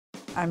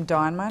I'm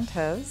Dawn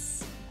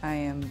Montez. I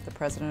am the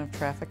president of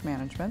Traffic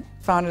Management,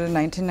 founded in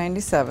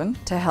 1997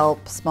 to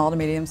help small to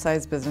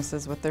medium-sized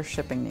businesses with their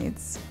shipping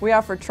needs. We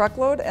offer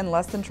truckload and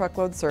less than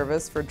truckload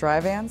service for dry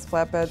vans,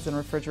 flatbeds, and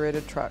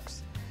refrigerated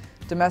trucks,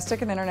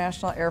 domestic and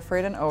international air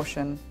freight and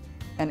ocean,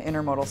 and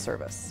intermodal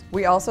service.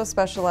 We also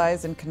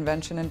specialize in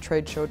convention and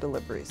trade show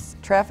deliveries.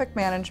 Traffic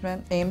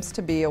Management aims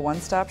to be a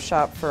one-stop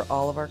shop for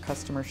all of our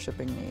customer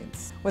shipping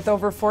needs. With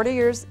over 40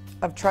 years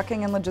of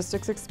trucking and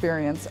logistics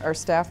experience, our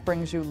staff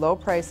brings you low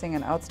pricing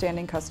and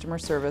outstanding customer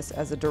service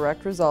as a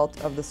direct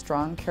result of the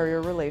strong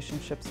carrier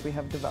relationships we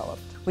have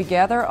developed. We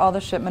gather all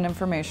the shipment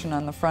information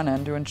on the front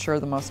end to ensure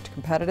the most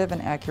competitive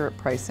and accurate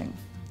pricing.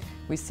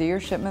 We see your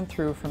shipment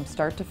through from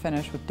start to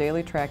finish with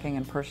daily tracking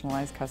and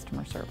personalized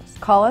customer service.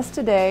 Call us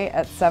today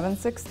at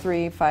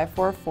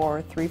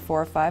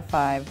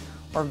 763-544-3455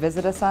 or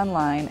visit us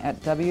online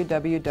at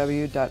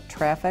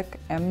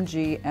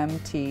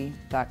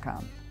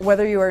www.trafficmgmt.com.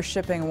 Whether you are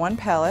shipping one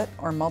pallet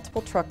or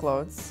multiple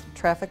truckloads,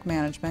 Traffic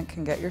Management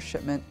can get your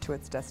shipment to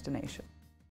its destination.